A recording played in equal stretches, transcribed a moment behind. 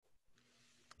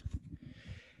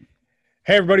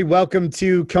Hey, everybody, welcome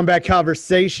to Comeback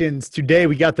Conversations. Today,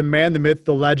 we got the man, the myth,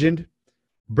 the legend,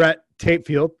 Brett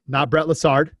Tapefield, not Brett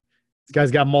Lassard. This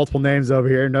guy's got multiple names over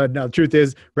here. No, the truth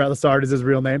is, Brett Lassard is his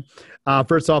real name.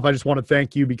 First off, I just want to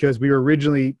thank you because we were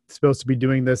originally supposed to be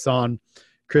doing this on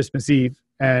Christmas Eve,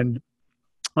 and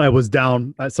I was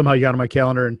down. Somehow you got on my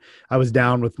calendar, and I was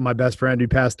down with my best friend who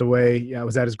passed away. Yeah, I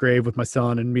was at his grave with my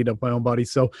son and meet up with my own buddy.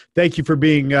 So thank you for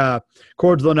being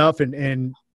cordial enough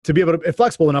and to be able to,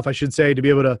 flexible enough, I should say, to be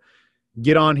able to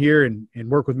get on here and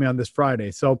work with me on this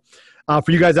Friday. So for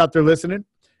you guys out there listening,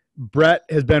 Brett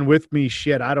has been with me.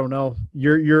 I don't know.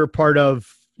 You're a part of,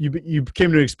 you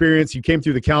came to an experience, you came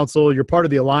through the council, you're part of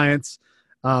the Alliance.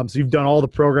 So you've done all the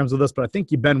programs with us, but I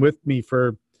think you've been with me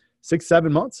for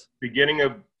 6-7 months. Beginning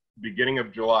of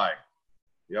July.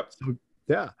 Yep. So,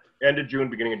 yeah. End of June,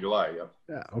 beginning of July. Yep.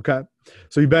 Yeah. Okay.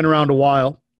 So you've been around a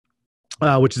while.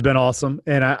 Which has been awesome.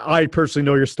 And I personally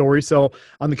know your story. So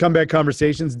on the Comeback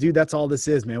Conversations, dude, that's all this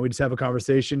is, man. We just have a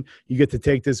conversation. You get to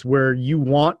take this where you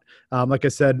want. Like I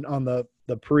said on the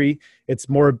pre, it's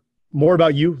more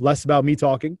about you, less about me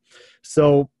talking.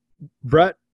 So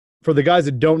Brett, for the guys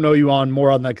that don't know you on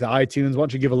like the iTunes, why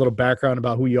don't you give a little background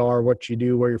about who you are, what you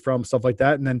do, where you're from, stuff like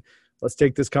that. And then let's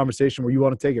take this conversation where you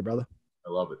want to take it, brother. I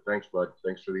love it. Thanks, bud.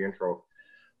 Thanks for the intro.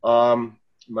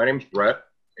 My name's Brett.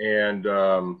 And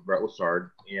Brett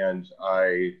Lassard, and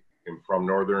I am from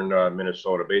northern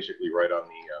Minnesota, basically right on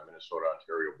the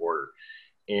Minnesota-Ontario border.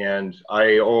 And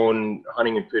I own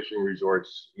hunting and fishing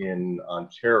resorts in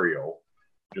Ontario,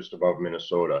 just above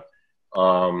Minnesota.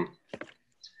 I'm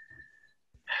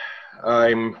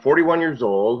 41 years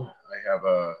old. I have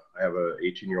a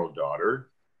 18-year-old daughter.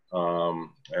 I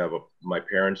have my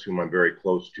parents, whom I'm very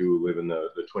close to, live in the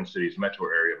Twin Cities metro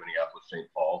area of Minneapolis, St.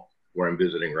 Paul, where I'm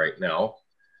visiting right now.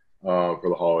 For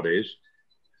the holidays.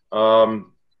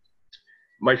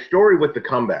 My story with the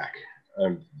comeback,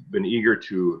 I've been eager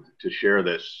to share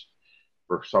this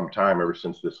for some time, ever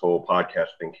since this whole podcast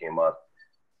thing came up.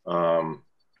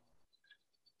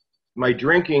 My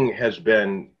drinking has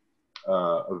been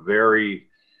a very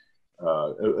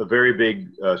big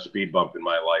speed bump in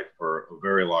my life for a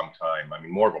very long time. I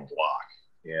mean, more of a block.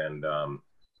 And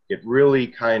it really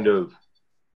kind of,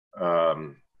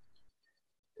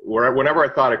 whenever I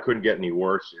thought it couldn't get any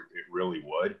worse, it really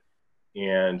would.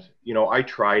 And, you know, I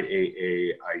tried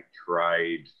AA, I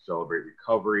tried Celebrate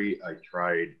Recovery, I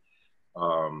tried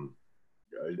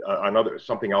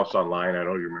something else online, I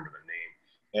don't even remember the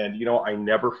name. And, you know, I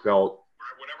never felt,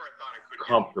 whenever I thought I could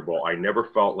comfortable, I never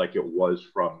felt like it was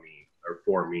from me or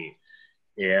for me.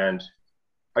 And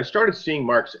I started seeing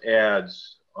Mark's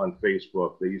ads on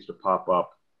Facebook. They used to pop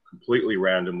up completely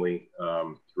randomly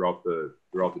throughout the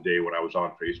day when I was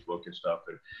on Facebook and stuff.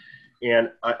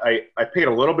 And I paid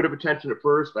a little bit of attention at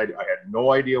first. I had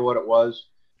no idea what it was.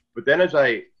 But then as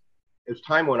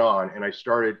time went on and I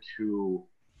started to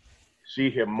see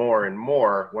him more and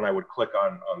more, when I would click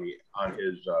on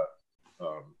his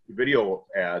video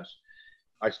ads,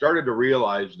 I started to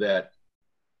realize that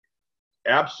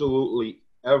absolutely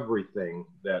everything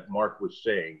that Mark was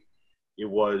saying, it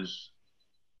was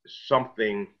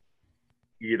something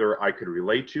either I could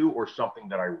relate to or something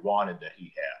that I wanted that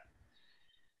he had.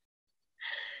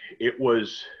 It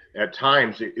was, at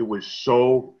times, it was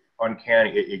so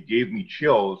uncanny. It gave me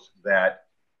chills that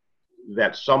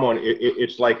someone,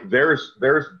 it's like there's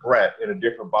Brett in a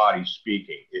different body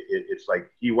speaking. It's like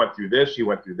he went through this, he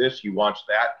wants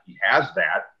that, he has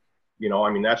that. You know, I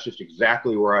mean, that's just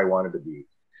exactly where I wanted to be.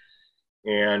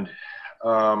 And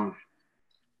at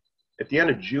the end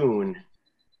of June,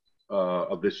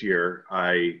 of this year,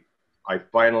 I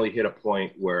finally hit a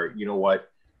point where, you know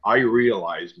what, I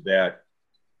realized that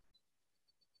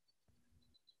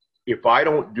if I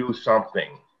don't do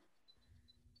something,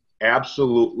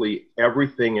 absolutely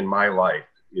everything in my life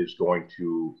is going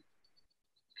to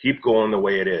keep going the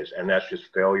way it is, and that's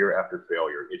just failure after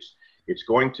failure. It's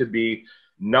going to be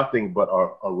nothing but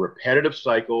a repetitive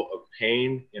cycle of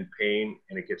pain, and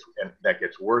that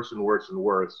gets worse and worse and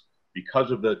worse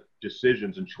because of the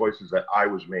decisions and choices that I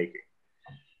was making.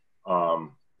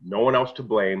 No one else to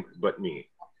blame but me.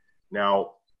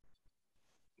 Now,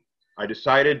 I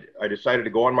decided to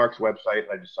go on Mark's website.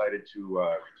 I decided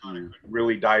to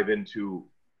really dive into,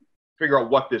 figure out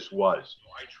what this was.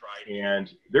 And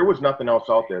there was nothing else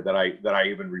out there that I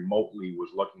even remotely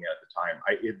was looking at the time.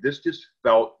 This just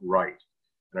felt right.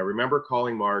 And I remember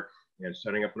calling Mark and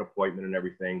setting up an appointment and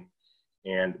everything.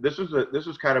 And this is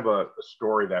kind of a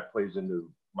story that plays into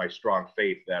my strong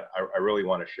faith that I really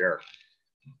want to share.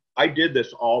 I did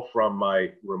this all from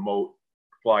my remote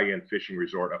fly-in fishing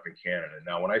resort up in Canada.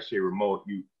 Now, when I say remote,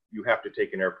 you have to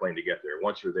take an airplane to get there.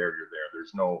 Once you're there, you're there.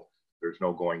 There's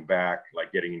no going back,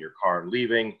 like getting in your car and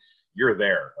leaving. You're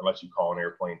there unless you call an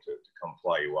airplane to come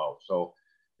fly you out. So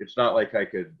it's not like I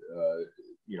could,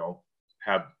 you know,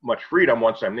 have much freedom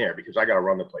once I'm there, because I got to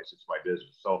run the place. It's my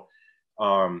business. So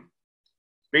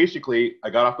basically, I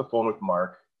got off the phone with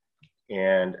Mark,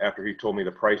 and after he told me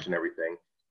the price and everything,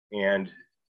 and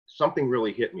something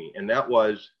really hit me. And that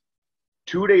was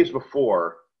 2 days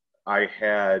before I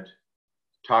had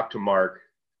talked to Mark,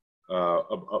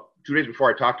 2 days before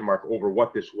I talked to Mark over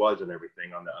what this was and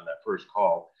everything on that first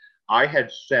call, I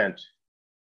had sent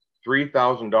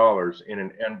 $3,000 in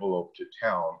an envelope to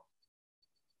town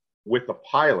with the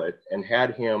pilot and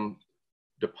had him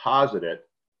deposit it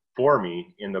for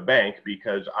me in the bank,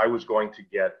 because I was going to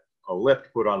get a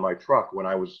lift put on my truck when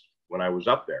I was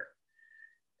up there,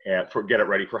 and get it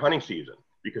ready for hunting season,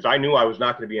 because I knew I was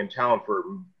not going to be in town for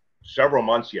several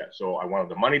months yet. So I wanted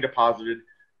the money deposited,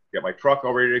 get my truck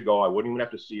all ready to go. I wouldn't even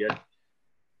have to see it.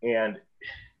 And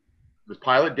the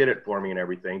pilot did it for me and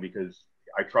everything, because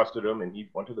I trusted him, and he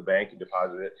went to the bank and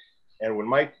deposited it. And when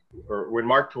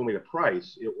Mark told me the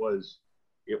price, it was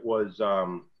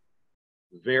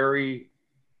very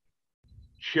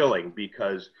chilling,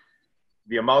 because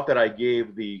the amount that I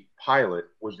gave the pilot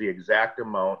was the exact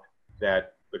amount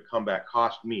that the comeback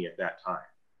cost me at that time.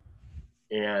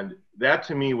 And that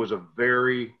to me was a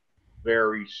very,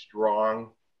 very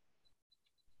strong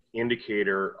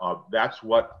indicator of that's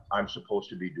what I'm supposed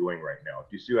to be doing right now.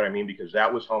 Do you see what I mean? Because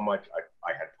that was how much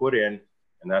I had put in,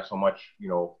 and that's how much, you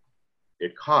know,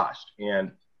 it cost.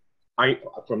 And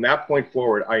from that point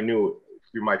forward, I knew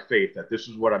through my faith that this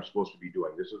is what I'm supposed to be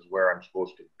doing. This is where I'm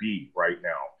supposed to be right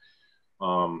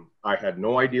now. I had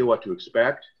no idea what to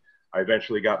expect. I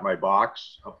eventually got my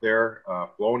box up there,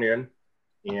 flown in,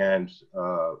 and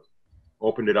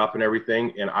opened it up and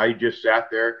everything. And I just sat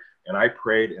there and I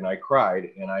prayed and I cried.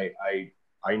 And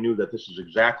I knew that this is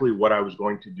exactly what I was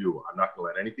going to do. I'm not going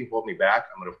to let anything hold me back.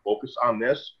 I'm going to focus on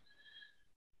this.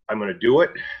 I'm going to do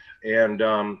it. And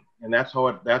that's how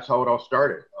it all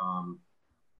started.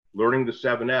 Learning the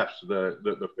 7 F's,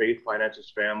 the faith,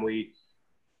 finances, family,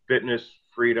 fitness,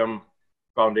 freedom,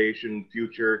 foundation,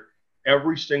 future,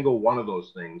 every single one of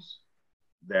those things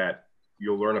that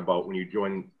you'll learn about when you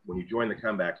join the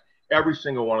comeback, every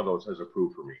single one of those has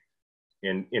approved for me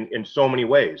in so many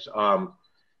ways.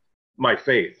 My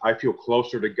faith, I feel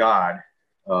closer to God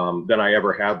than I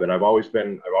ever have been. I've always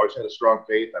had a strong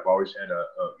faith. I've always had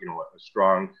a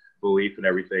strong belief in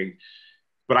everything,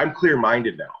 but I'm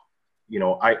clear-minded now. You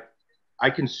know, I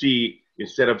can see,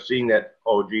 instead of seeing that,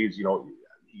 oh geez, you know,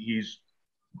 he's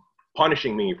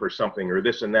punishing me for something or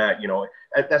this and that, you know,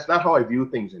 that's not how I view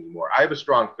things anymore. I have a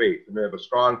strong faith, and I have a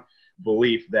strong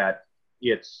belief that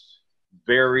it's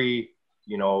very,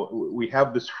 you know, we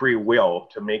have this free will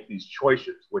to make these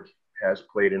choices, which has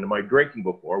played into my drinking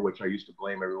before, which I used to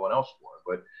blame everyone else for.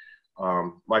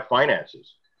 But my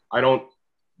finances, I don't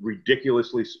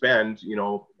ridiculously spend, you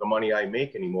know, the money I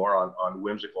make anymore on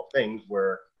whimsical things,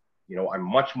 where, you know, I'm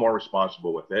much more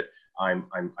responsible with it. I'm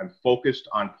focused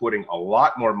on putting a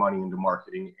lot more money into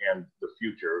marketing and the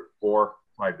future for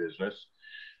my business.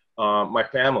 My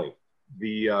family,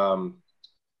 the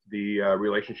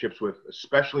relationships with,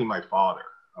 especially my father,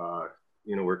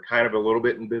 you know, we're kind of a little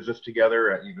bit in business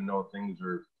together, even though things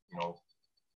are, you know,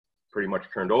 pretty much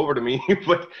turned over to me,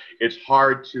 but it's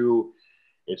hard to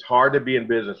be in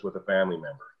business with a family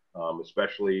member,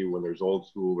 especially when there's old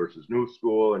school versus new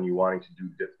school, and you wanting to do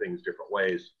things different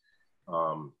ways,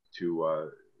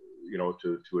 you know,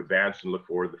 to advance and look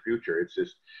forward to the future. It's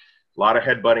just a lot of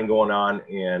headbutting going on,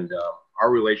 and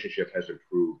our relationship has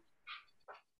improved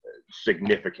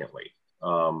significantly.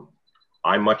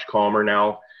 I'm much calmer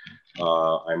now.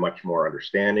 I'm much more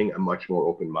understanding. I'm much more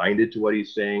open-minded to what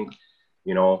he's saying.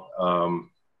 You know,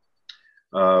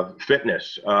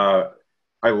 fitness.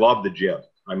 I love the gym.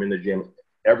 I'm in the gym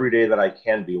every day that I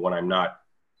can be when I'm not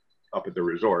up at the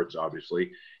resorts,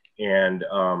 obviously. And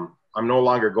I'm no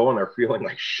longer going there feeling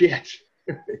like shit.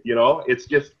 You know, it's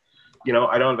just, you know,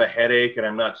 I don't have a headache, and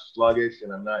I'm not sluggish,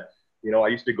 and I'm not, you know, I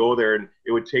used to go there and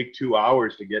it would take 2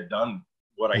 hours to get done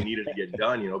what I needed to get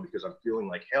done, you know, because I'm feeling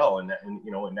like hell. And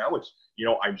you know, and now it's, you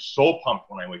know, I'm so pumped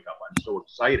when I wake up. I'm so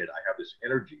excited. I have this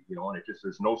energy, you know, and it just,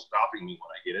 there's no stopping me when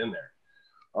I get in there.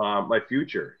 My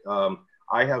future.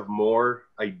 I have more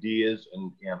ideas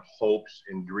and hopes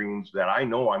and dreams that I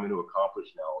know I'm going to accomplish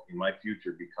now in my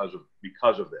future because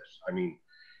of this. I mean,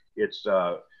 it's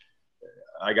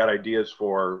I got ideas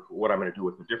for what I'm going to do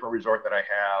with the different resort that I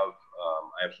have.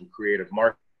 I have some creative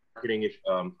marketing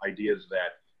ideas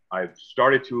that I've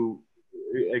started to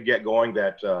get going.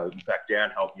 That in fact, Dan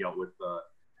helped me out with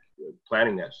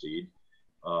planting that seed.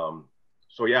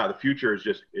 so yeah, the future is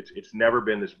just, it's never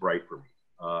been this bright for me.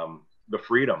 The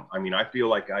freedom. I mean, I feel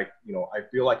like I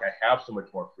have so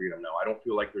much more freedom now. I don't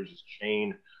feel like there's this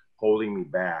chain holding me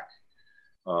back,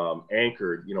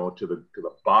 anchored, to the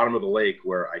bottom of the lake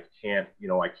where I can't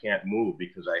move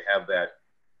because I have that,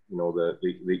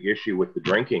 the issue with the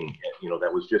drinking,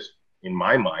 that was just in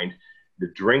my mind, the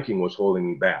drinking was holding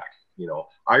me back.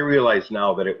 I realize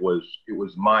now that it was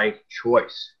my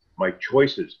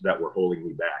choices that were holding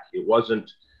me back. It wasn't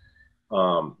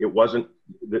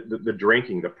the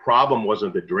drinking. The problem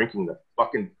wasn't the drinking. The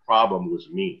fucking problem was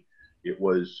me. It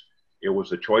was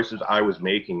the choices I was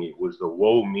making. It was the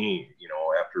woe me,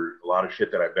 after a lot of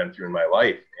shit that I've been through in my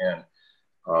life, and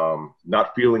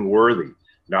not feeling worthy,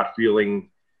 not feeling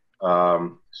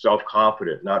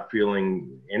self-confident, not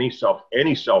feeling any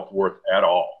self-worth at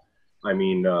all. I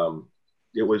mean,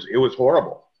 it was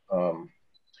horrible.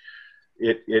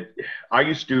 I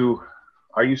used to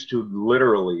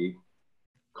literally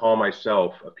call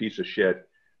myself a piece of shit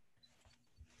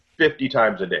 50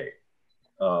 times a day,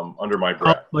 under my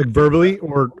breath. Like verbally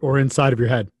or inside of your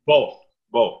head? Both.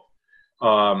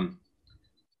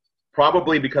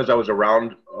 Probably because I was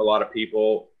around a lot of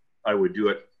people, I would do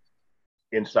it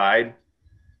inside.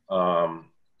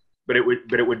 But it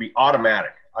would be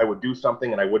automatic. I would do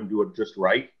something and I wouldn't do it just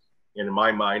right. And in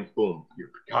my mind, boom, you're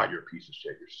a piece of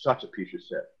shit. You're such a piece of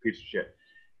shit.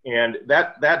 And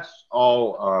that's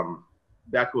all,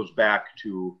 that goes back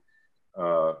to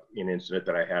an incident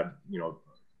that I had,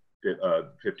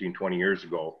 15, 20 years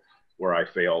ago where I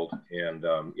failed. And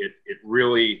it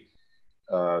really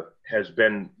has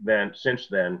been since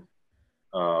then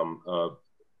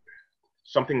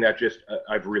something that just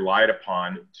I've relied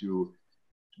upon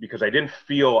because I didn't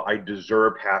feel I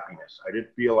deserved happiness. I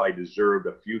didn't feel I deserved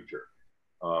a future.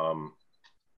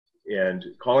 And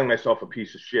calling myself a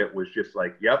piece of shit was just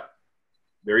like, yep,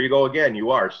 there you go again. You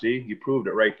are. See, you proved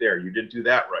it right there. You didn't do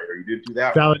that right, or you didn't do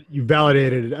that right. You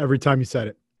validated it every time you said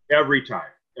it. Every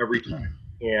time.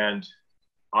 And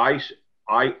I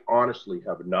honestly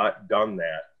have not done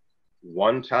that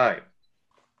one time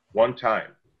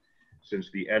since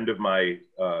the end of my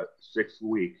 6th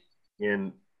week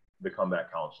in the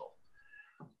Comeback Council.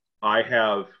 I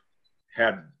have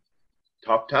had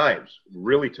tough times,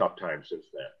 really tough times since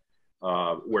then,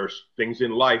 where things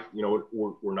in life,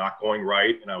 were not going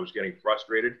right, and I was getting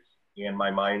frustrated, and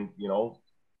my mind,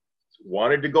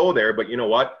 wanted to go there, but you know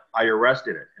what? I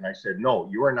arrested it, and I said, no,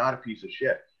 you are not a piece of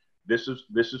shit. This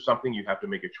is something you have to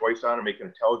make a choice on and make an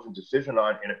intelligent decision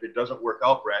on, and if it doesn't work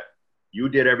out, Brett, you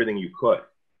did everything you could.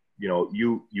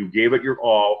 You gave it your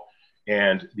all,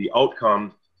 and the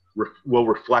outcome will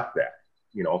reflect that.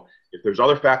 If there's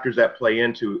other factors that play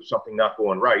into something not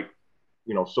going right,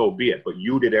 so be it. But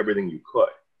you did everything you could,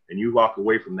 and you walk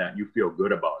away from that, and you feel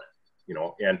good about it.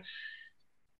 And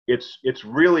it's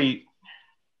really,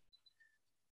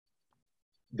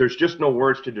 there's just no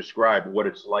words to describe what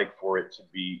it's like for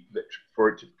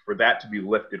that to be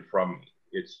lifted from me.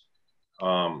 It's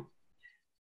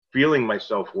feeling my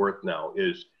self-worth now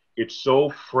it's so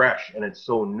fresh and it's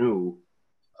so new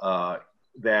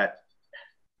that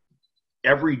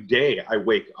every day I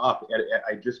wake up and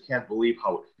I just can't believe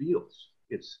how it feels.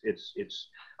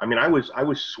 I mean, I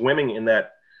was swimming in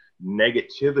that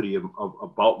negativity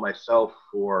about myself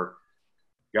for,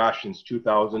 since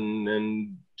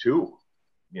 2002,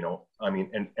 I mean,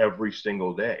 and every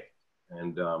single day.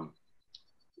 And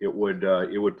it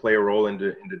would play a role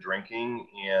into drinking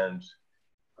and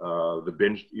the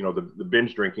binge, the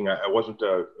binge drinking. I wasn't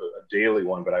a daily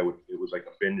one, but it was like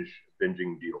a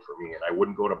binging deal for me. And I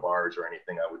wouldn't go to bars or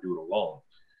anything. I would do it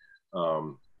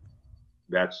alone.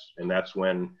 That's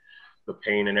when the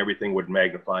pain and everything would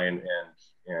magnify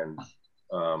and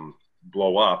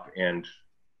blow up. And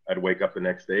I'd wake up the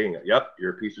next day and, yep,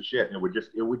 you're a piece of shit. And it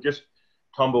would just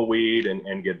tumbleweed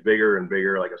and get bigger and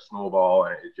bigger like a snowball.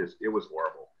 And it was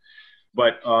horrible.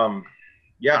 But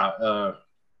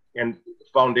and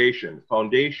foundation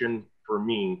for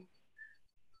me,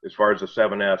 as far as the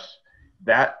 7S,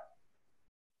 that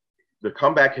the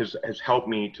comeback has helped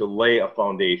me to lay a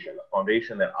foundation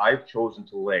that I've chosen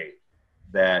to lay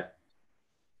that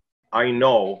I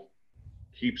know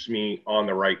keeps me on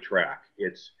the right track.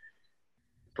 It's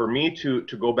for me to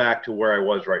go back to where I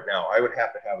was right now, I would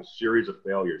have to have a series of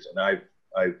failures, and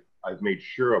I've made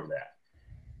sure of that.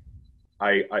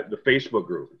 The Facebook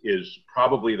group is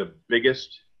probably the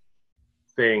biggest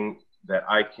thing that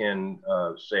I can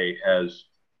say has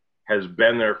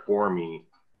been there for me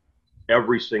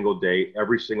every single day,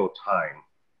 every single time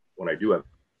when I do have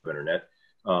internet,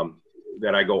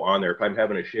 that I go on there. If I'm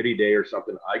having a shitty day or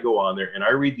something, I go on there and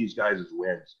I read these guys'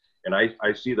 wins, and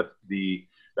I see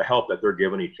the help that they're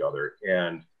giving each other,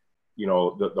 and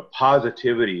the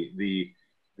positivity,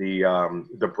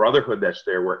 the brotherhood that's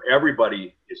there, where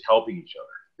everybody is helping each other.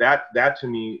 That to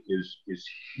me is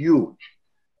huge.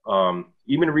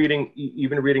 Even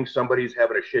reading somebody's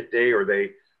having a shit day, or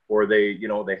they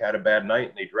they had a bad night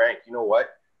and they drank. You know what?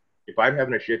 If I'm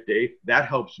having a shit day, that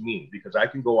helps me, because I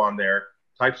can go on there,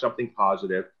 type something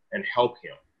positive, and help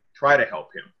him, try to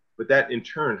help him. But that in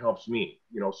turn helps me.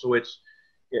 So it's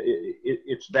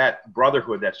that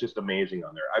brotherhood that's just amazing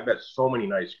on there. I've met so many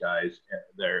nice guys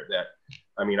there that,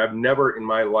 I've never in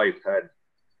my life had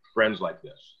friends like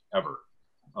this ever.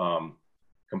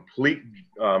 Complete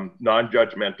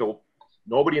non-judgmental.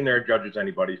 Nobody in there judges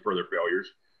anybody for their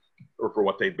failures or for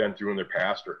what they've been through in their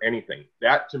past or anything.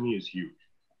 That to me is huge.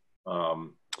 So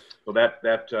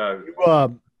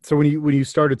when you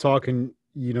started talking,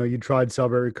 you tried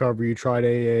Celebrate Recovery, you tried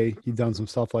AA, you've done some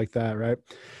stuff like that, right?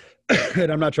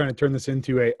 And I'm not trying to turn this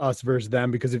into a us versus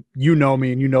them, because if you know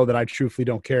me and you know that I truthfully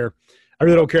don't care. I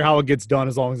really don't care how it gets done,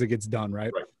 as long as it gets done,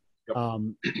 right? Right.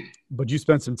 Yep. But you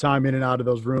spent some time in and out of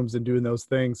those rooms and doing those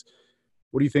things.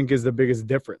 What do you think is the biggest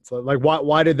difference? Like,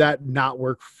 why did that not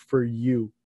work for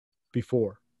you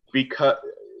before? Because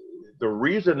the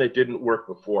reason it didn't work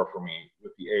before for me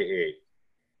with the AA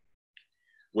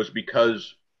was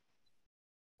because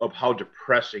of how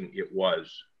depressing it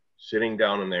was sitting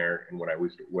down in there, and when I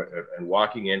was and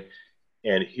walking in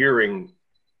and hearing,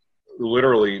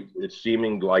 literally, it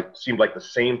seemed like the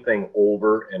same thing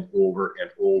over and over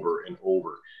and over and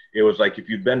over. It was like, if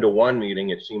you've been to one meeting,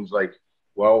 it seems like,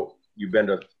 well, you've been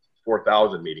to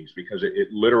 4,000 meetings, because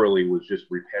it literally was just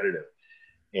repetitive.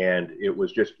 And it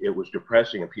was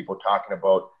depressing, and people talking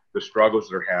about the struggles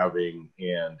they're having,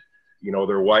 and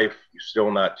their wife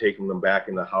still not taking them back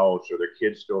in the house, or their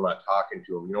kids still not talking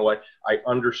to them. You know what? I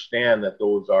understand that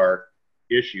those are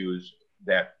issues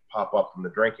that pop up from the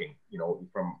drinking,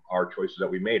 from our choices that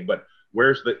we made. But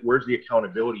where's the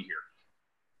accountability here?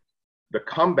 The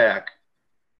comeback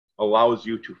allows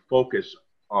you to focus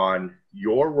on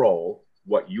your role,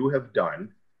 what you have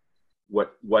done,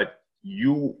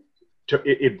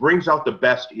 it brings out the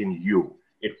best in you.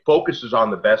 It focuses on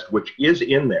the best, which is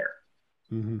in there.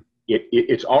 Mm-hmm.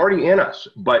 It's already in us,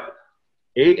 but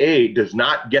AA does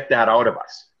not get that out of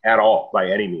us at all by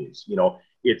any means.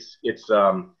 This is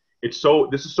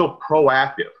so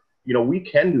proactive. We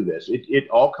can do this. It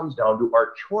all comes down to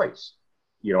our choice.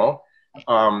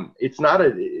 It's not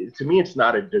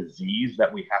a disease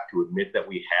that we have to admit that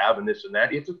we have, and this and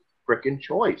that. It's a freaking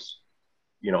choice.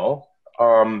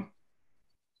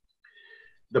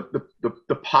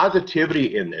 The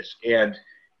positivity in this, and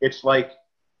it's like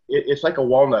a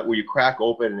walnut where you crack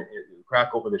open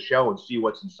the shell and see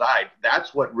what's inside.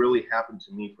 That's what really happened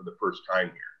to me for the first time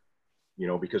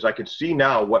here, because I can see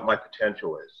now what my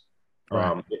potential is.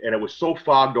 Right. And it was so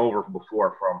fogged over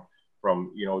before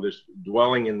from this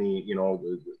dwelling in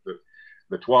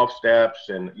the 12 steps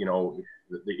and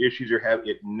the issues you're having.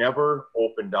 It never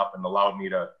opened up and allowed me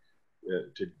to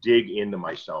dig into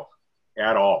myself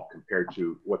at all, compared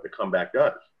to what the comeback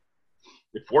does.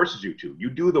 It forces you to. You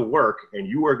do the work, and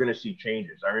you are going to see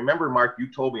changes. I remember, Mark,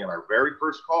 you told me on our very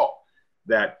first call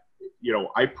that,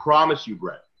 I promise you,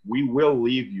 Brett, we will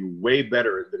leave you way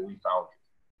better than we found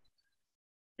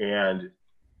you. And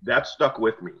that stuck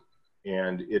with me.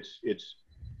 And it's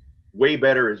way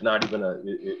better is not even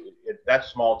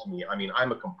that's small to me.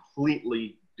 I'm a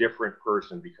completely different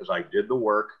person because I did the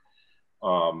work.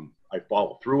 I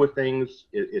follow through with things.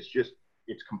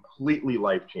 It's completely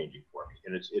life-changing for me.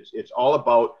 And it's all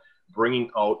about bringing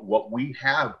out what we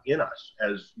have in us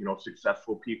as,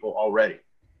 successful people already.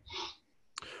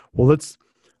 Well, let's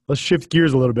shift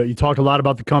gears a little bit. You talked a lot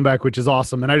about the comeback, which is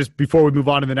awesome. And before we move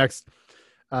on to the next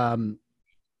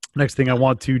thing, I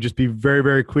want to just be very,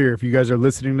 very clear. If you guys are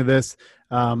listening to this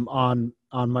on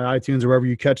my iTunes or wherever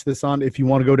you catch this on, if you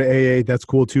want to go to AA, that's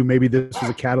cool too. Maybe this was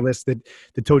a catalyst that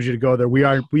told you to go there.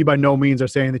 We by no means are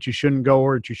saying that you shouldn't go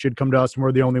or that you should come to us and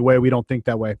we're the only way. We don't think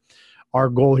that way. Our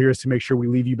goal here is to make sure we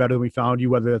leave you better than we found you,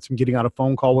 whether that's from getting on a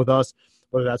phone call with us,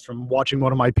 whether that's from watching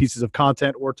one of my pieces of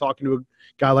content or talking to a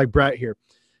guy like Brett here.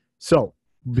 So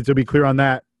to be clear on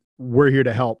that, we're here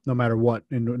to help no matter what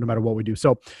and no matter what we do.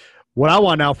 So what I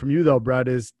want now from you though, Brett,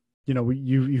 is,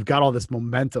 you've got all this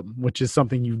momentum, which is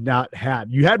something you've not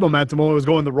had. You had momentum when it was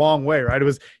going the wrong way, right? It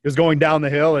was going down the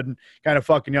hill and kind of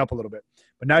fucking you up a little bit.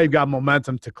 But now you've got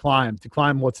momentum to climb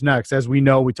what's next. As we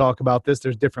know, we talk about this,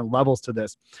 there's different levels to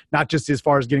this, not just as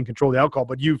far as getting control of the alcohol,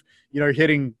 but you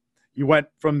went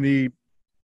from the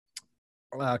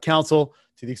council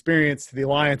to the experience to the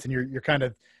alliance, and you're kind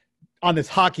of on this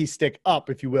hockey stick up,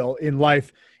 if you will, in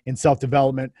life, in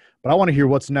self-development. But I want to hear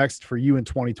what's next for you in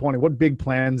 2020. What big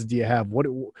plans do you have?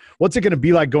 What's it going to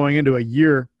be like going into a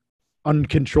year on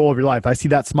control of your life? I see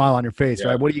that smile on your face,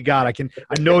 right? What do you got? I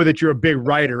know that you're a big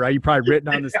writer, right? You probably written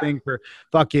on this thing for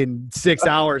fucking 6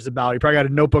 hours about it. You probably got a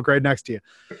notebook right next to you.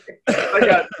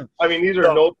 These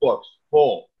are notebooks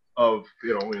full of,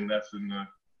 and that's in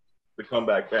the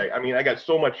comeback bag. I mean, I got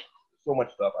so much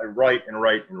stuff. I write and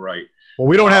write and write. Well,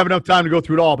 we don't have enough time to go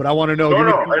through it all, but I want to know.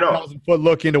 I know. 1,000-foot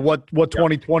look into what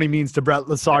 2020 means to Brett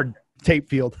Lessard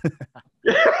Tapefield.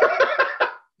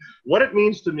 What it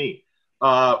means to me.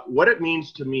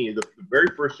 The very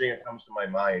first thing that comes to my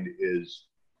mind is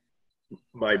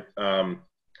the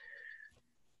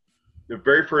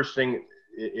very first thing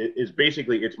is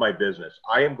basically it's my business.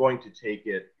 I am going to take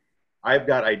it. I've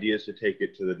got ideas to take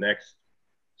it to the next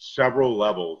several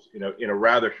levels in a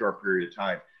rather short period of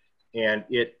time. And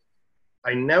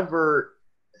I never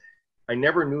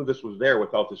knew this was there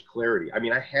without this clarity. I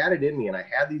mean, I had it in me and I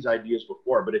had these ideas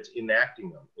before, but it's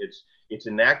enacting them. It's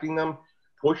enacting them,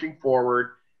 pushing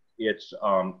forward. It's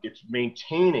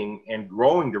maintaining and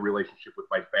growing the relationship with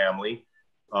my family,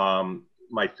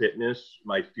 my fitness,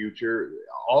 my future,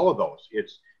 all of those.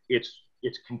 It's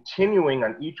continuing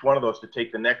on each one of those to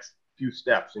take the next few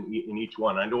steps in each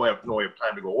one. I know I have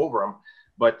time to go over them,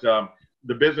 but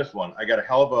the business one, I got a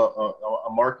hell of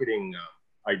a marketing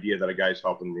idea that a guy's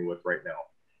helping me with right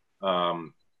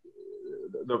now.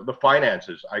 The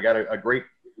finances, I got a great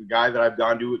guy that I've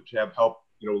gone to have help,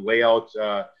 lay out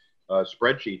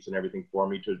spreadsheets and everything for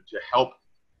me to help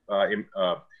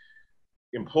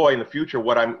employ in the future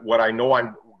what I know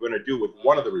I'm going to do with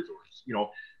one of the resorts.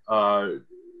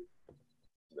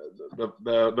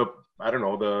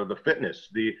 The fitness,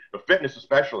 the fitness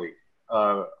especially.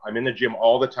 I'm in the gym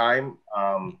all the time.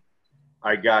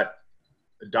 I got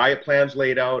diet plans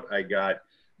laid out. I got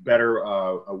better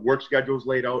workout schedules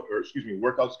laid out.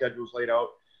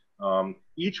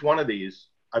 Each one of these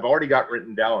I've already got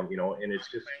written down, and it's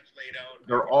just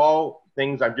they're all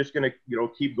things I'm just going to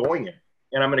keep going in,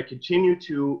 and I'm going to continue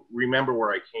to remember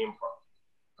where I came from.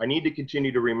 I need to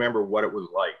continue to remember what it was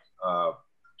like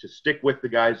to stick with the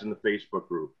guys in the Facebook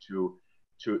group, to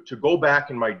go back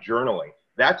in my journaling.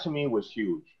 That to me was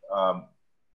huge.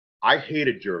 I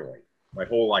hated journaling my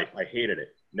whole life. I hated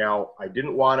it. Now I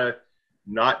didn't want to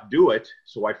not do it,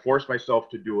 so I forced myself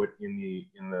to do it in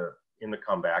the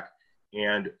comeback.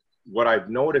 And what I've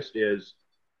noticed is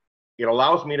it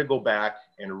allows me to go back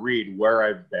and read where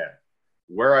I've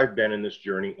been in this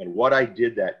journey, and what I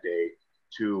did that day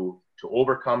to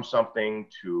overcome something,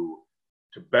 to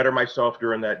better myself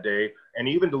during that day, and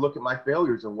even to look at my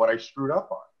failures and what I screwed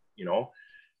up on.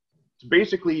 So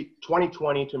basically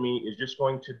 2020 to me is just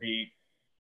going to be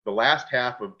the last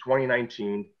half of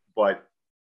 2019, but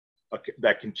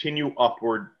that continue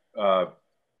upward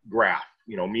graph,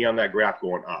 me on that graph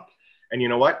going up. And you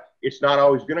know what? It's not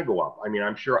always going to go up. I mean,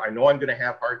 I know I'm going to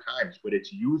have hard times, but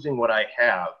it's using what I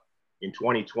have in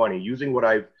 2020, using what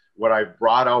I've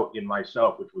brought out in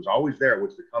myself, which was always there,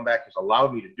 which the comeback has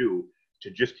allowed me to do,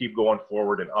 to just keep going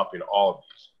forward and up in all of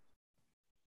these.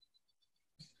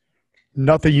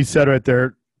 Nothing you said right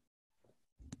there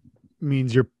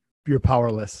means you're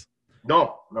powerless.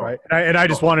 No. Right. And I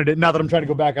just wanted it, not that I'm trying to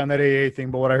go back on that AA thing,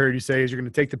 but what I heard you say is you're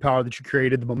going to take the power that you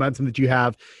created, the momentum that you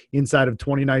have inside of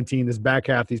 2019, this back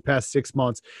half, these past 6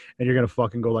 months, and you're going to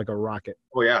fucking go like a rocket.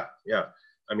 Oh yeah. Yeah.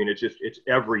 I mean, it's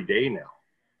every day now.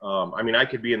 I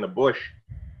could be in the bush,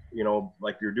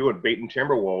 like you're doing, baiting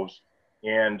timber wolves,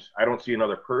 and I don't see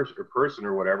another person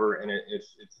or whatever. And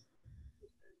it's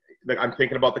like, I'm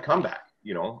thinking about the comeback.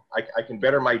 I can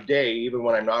better my day even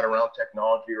when I'm not around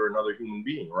technology or another human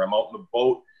being, or I'm out in the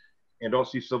boat and don't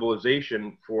see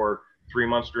civilization for 3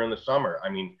 months during the summer. I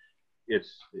mean,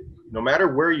 it's no matter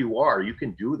where you are, you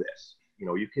can do this.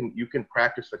 You can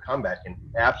practice the comeback in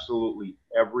absolutely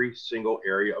every single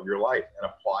area of your life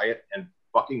and apply it and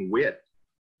fucking win.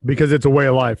 Because it's a way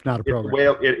of life, not a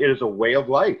program. It is a way of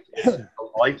life. It's a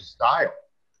lifestyle.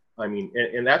 I mean,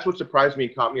 and that's what surprised me,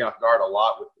 caught me off guard a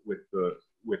lot with the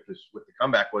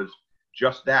comeback, was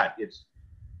just that.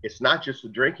 It's not just the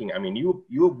drinking. I mean, you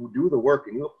do the work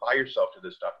and you apply yourself to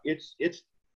this stuff. It's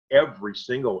every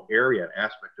single area and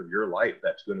aspect of your life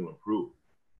that's going to improve.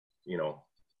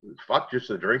 Fuck just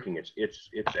the drinking. It's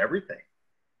everything.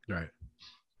 Right.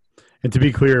 And to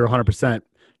be clear, 100%,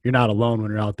 you're not alone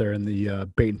when you're out there in the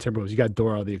bait and timber wolves. You got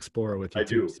Dora the Explorer with you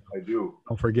too. I do.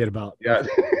 Don't forget about. Yeah.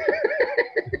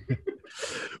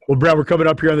 Well, Brad, we're coming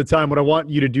up here on the time. What I want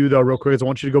you to do, though, real quick, is I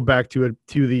want you to go back to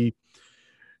the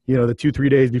 2-3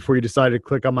 days before you decided to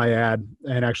click on my ad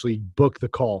and actually book the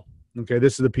call. Okay,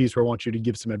 this is the piece where I want you to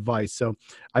give some advice. So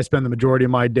I spend the majority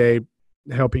of my day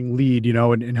helping lead,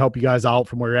 and help you guys out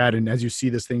from where you're at. And as you see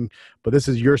this thing, but this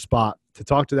is your spot to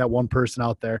talk to that one person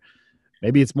out there.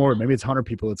 Maybe it's more, maybe it's 100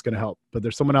 people that's going to help, but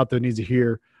there's someone out there that needs to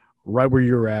hear right where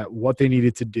you're at, what they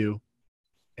needed to do,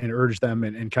 and urge them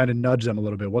and kind of nudge them a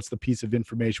little bit. What's the piece of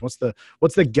information? What's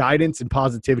the guidance and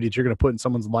positivity that you're going to put in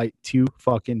someone's light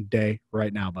today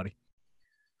right now, buddy?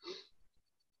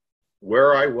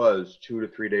 Where I was 2 to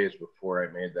 3 days before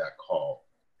I made that call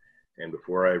and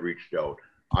before I reached out,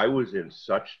 I was in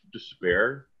such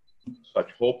despair,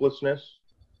 such hopelessness.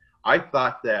 I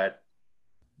thought that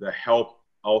the help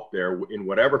out there in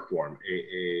whatever form,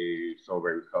 AA,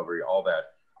 Celebrate Recovery, all that,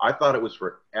 I thought it was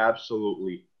for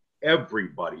absolutely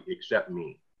everybody except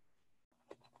me.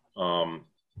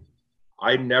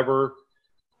 I never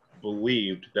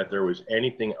believed that there was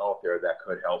anything out there that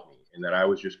could help me and that I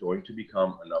was just going to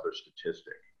become another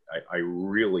statistic. I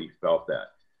really felt that.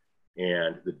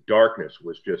 And the darkness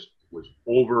was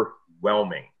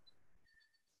overwhelming.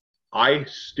 I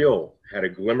still had a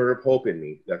glimmer of hope in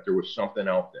me that there was something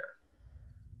out there.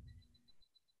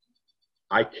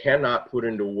 I cannot put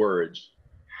into words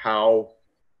how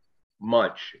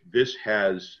much this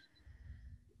has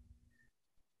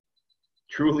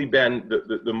truly been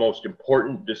the most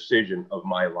important decision of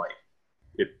my life.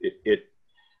 It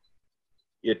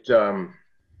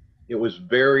was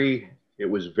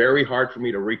very hard for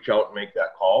me to reach out and make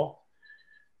that call.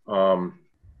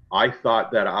 I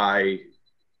thought that I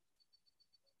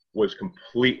was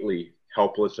completely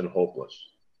helpless and hopeless.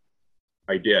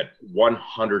 I did,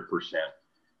 100%.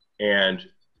 And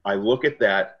I look at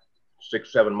that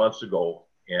 6-7 months ago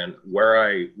and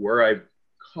where I've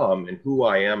come and who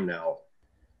I am now.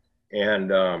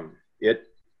 And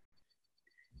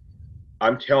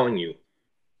I'm telling you,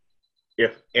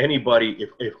 if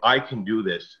I can do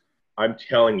this, I'm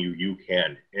telling you, you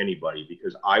can, anybody,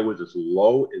 because I was as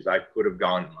low as I could have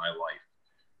gone in my life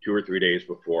 2 or 3 days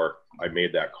before I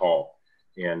made that call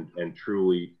and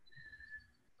truly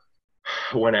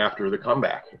went after the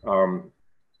comeback.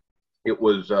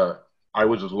 I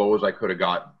was as low as I could have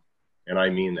gotten, and I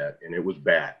mean that, and it was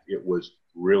bad. It was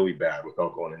really bad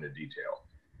without going into detail.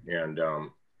 And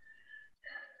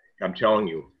I'm telling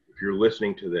you, if you're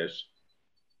listening to this,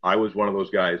 I was one of those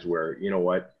guys where, you know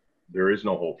what, there is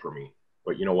no hope for me.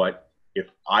 But you know what, if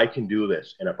I can do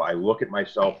this, and if I look at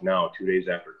myself now 2 days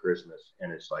after Christmas,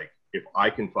 and it's like, if I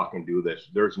can fucking do this,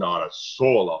 there's not a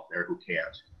soul out there who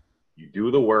can't. You do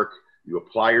the work, you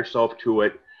apply yourself to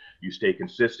it, you stay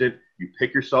consistent, you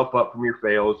pick yourself up from your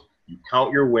fails, you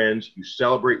count your wins, you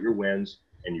celebrate your wins,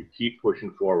 and you keep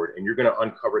pushing forward. And you're going to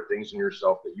uncover things in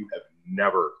yourself that you have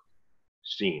never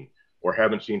seen or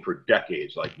haven't seen for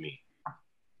decades, like me.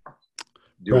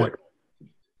 Do it.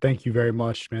 Thank you very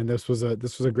much, man. This was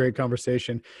a great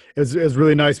conversation. It was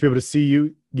really nice to be able to see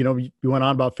you. You went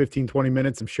on about 15, 20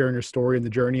 minutes of sharing your story and the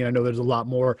journey. I know there's a lot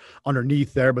more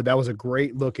underneath there, but that was a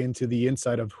great look into the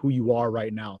inside of who you are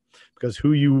right now, because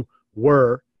who you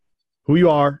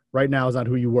are right now is not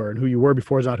who you were, and who you were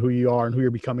before is not who you are, and who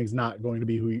you're becoming is not going to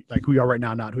be who you are right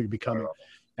now, not who you're becoming.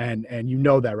 And you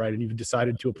know that, right? And you've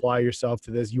decided to apply yourself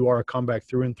to this. You are a comeback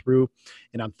through and through,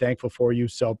 and I'm thankful for you.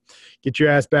 So get your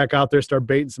ass back out there, start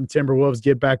baiting some Timberwolves,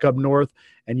 get back up north,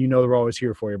 and they're always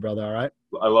here for you, brother. All right?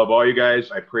 I love all you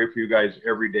guys. I pray for you guys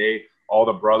every day. All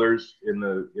the brothers in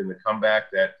the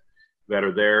comeback that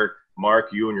are there.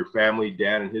 Mark, you and your family,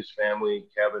 Dan and his family,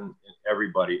 Kevin, and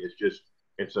everybody.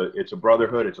 It's a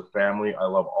brotherhood. It's a family. I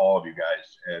love all of you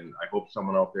guys, and I hope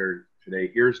someone out there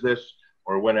today hears this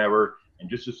or whenever and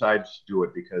just decides to do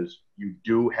it, because you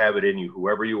do have it in you.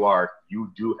 Whoever you are,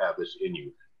 you do have this in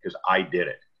you, because I did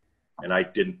it, and I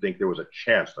didn't think there was a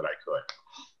chance that I could.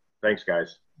 Thanks,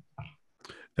 guys.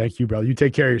 Thank you, brother. You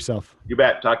take care of yourself. You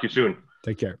bet. Talk to you soon.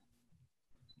 Take care.